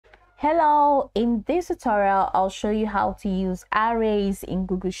Hello, in this tutorial, I'll show you how to use arrays in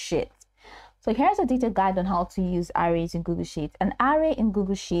Google Sheets. So here's a detailed guide on how to use arrays in Google Sheets. An array in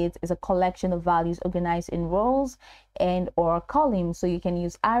Google Sheets is a collection of values organized in rows and or columns. So you can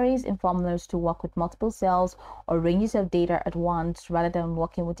use arrays and formulas to work with multiple cells or ranges of data at once rather than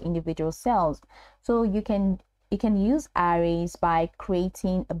working with individual cells. So you can use arrays by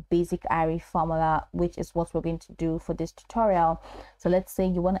creating a basic array formula, which is what we're going to do for this tutorial. So let's say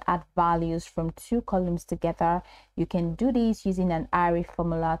you want to add values from two columns together. You can do this using an array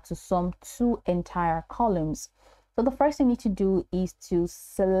formula to sum two entire columns. So the first thing you need to do is to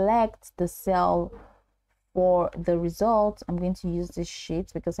select the cell for the result. I'm going to use this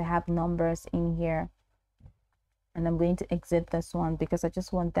sheet because I have numbers in here, and I'm going to exit this one because I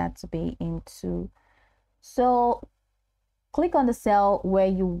just want that to be into. So click on the cell where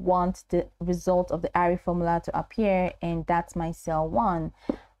you want the result of the array formula to appear, and that's my cell 1.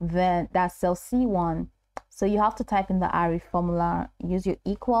 Then that's cell C1. So you have to type in the array formula, use your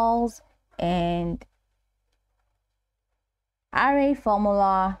equals and array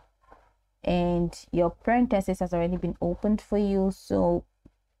formula, and your parenthesis has already been opened for you. So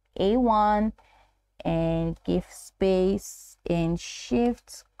A1 and give space and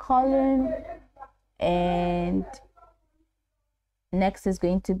shift colon, and next is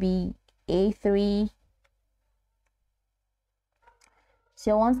going to be A3.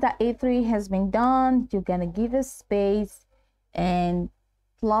 So once that A3 has been done, you're gonna give a space and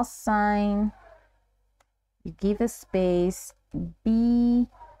plus sign, you give a space, B1,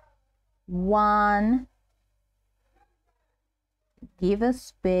 give a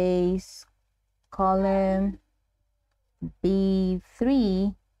space, column,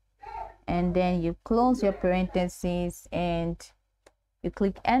 B3, and then you close your parentheses and you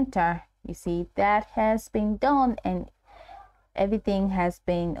click enter. You see that has been done and everything has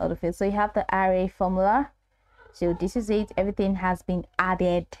been autofilled. So you have the array formula. So this is it. Everything has been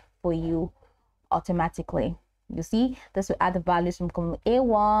added for you automatically. You see, this will add the values from column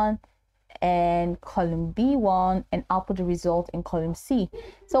A1 and column B1 and output the result in column C.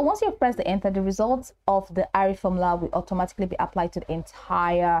 So once you press the enter, the results of the array formula will automatically be applied to the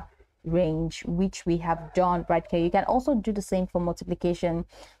entire range, which we have done right here. You can also do the same for multiplication.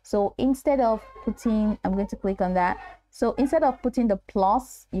 So instead of putting, I'm going to click on that. So instead of putting the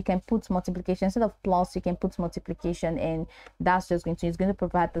plus, you can put multiplication. Instead of plus, you can put multiplication, and that's just going to, it's going to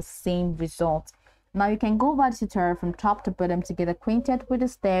provide the same result. Now you can go over the tutorial from top to bottom to get acquainted with the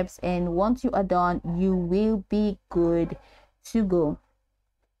steps, and once you are done, you will be good to go.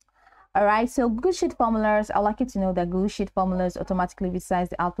 All right, so Google Sheet formulas, I'd like you to know that Google Sheet formulas automatically resize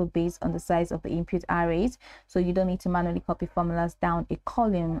the output based on the size of the input arrays. So you don't need to manually copy formulas down a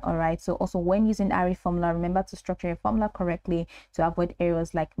column. All right, so also when using array formula, remember to structure your formula correctly to avoid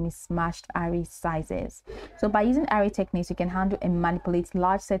errors like mismatched array sizes. So by using array techniques, you can handle and manipulate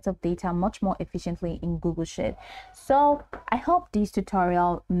large sets of data much more efficiently in Google Sheet. So I hope this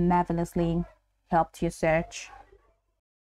tutorial marvelously helped your search.